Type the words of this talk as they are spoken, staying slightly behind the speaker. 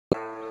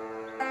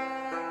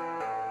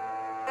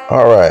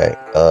All right,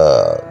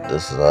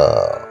 this is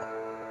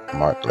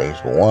Mark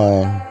Laser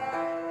 1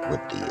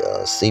 with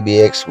the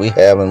CBX. We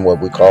having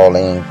what we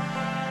calling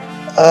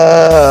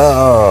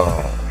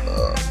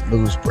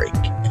news break.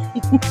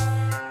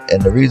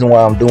 And the reason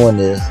why I'm doing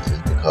this is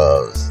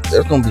because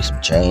there's going to be some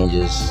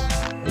changes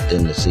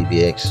within the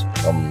CBX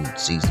from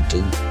season 2,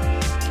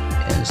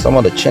 and some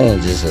of the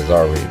changes has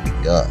already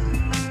begun.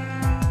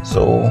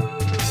 So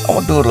I'm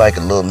gonna do it like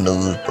a little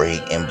news break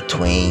in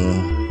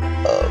between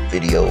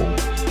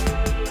videos,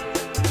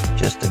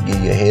 just to give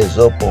you a heads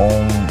up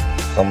on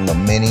some of the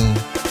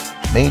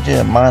major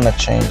and minor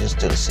changes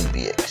to the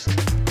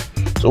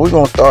CBX. So we're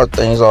gonna start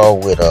things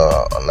off with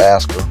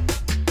Alaska.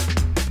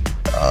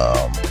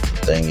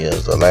 The thing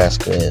is,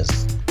 Alaska is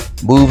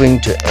moving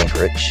to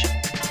Anchorage,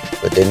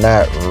 but they're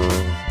not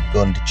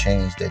going to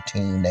change their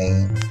team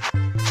name,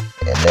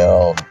 and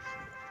they'll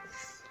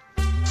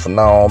from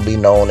now on be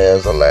known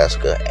as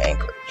Alaska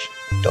Anchorage.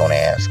 Don't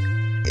ask,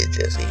 it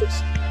just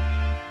is.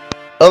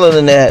 Other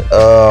than that,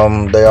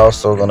 they're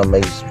also gonna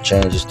make some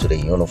changes to the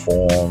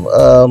uniform,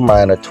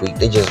 minor tweak.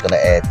 They're just gonna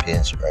add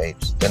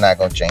pinstripes. They're not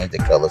gonna change the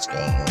color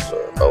schemes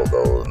or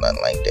logos,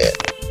 nothing like that.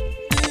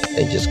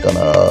 They're just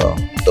gonna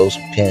throw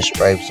some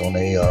pinstripes on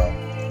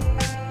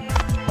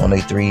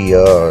their 3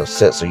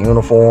 sets of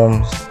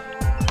uniforms,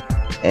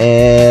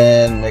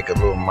 and make a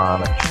little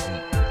minor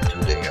tweak to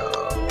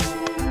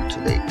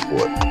their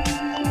port.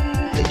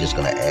 They're just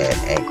gonna add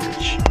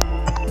Anchorage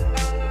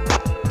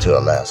to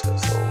Alaska.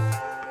 So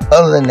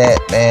other than that,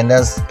 man,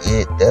 that's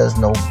it. There's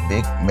no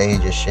big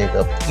major shake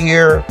up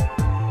here.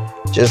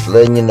 Just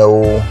letting you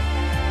know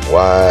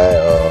why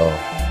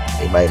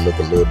they might look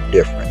a little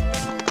different.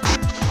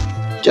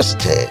 Just a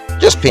tad.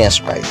 Just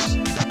pinstripes.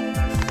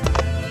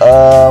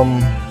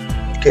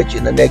 Catch you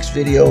in the next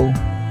video.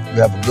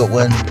 You have a good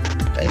one.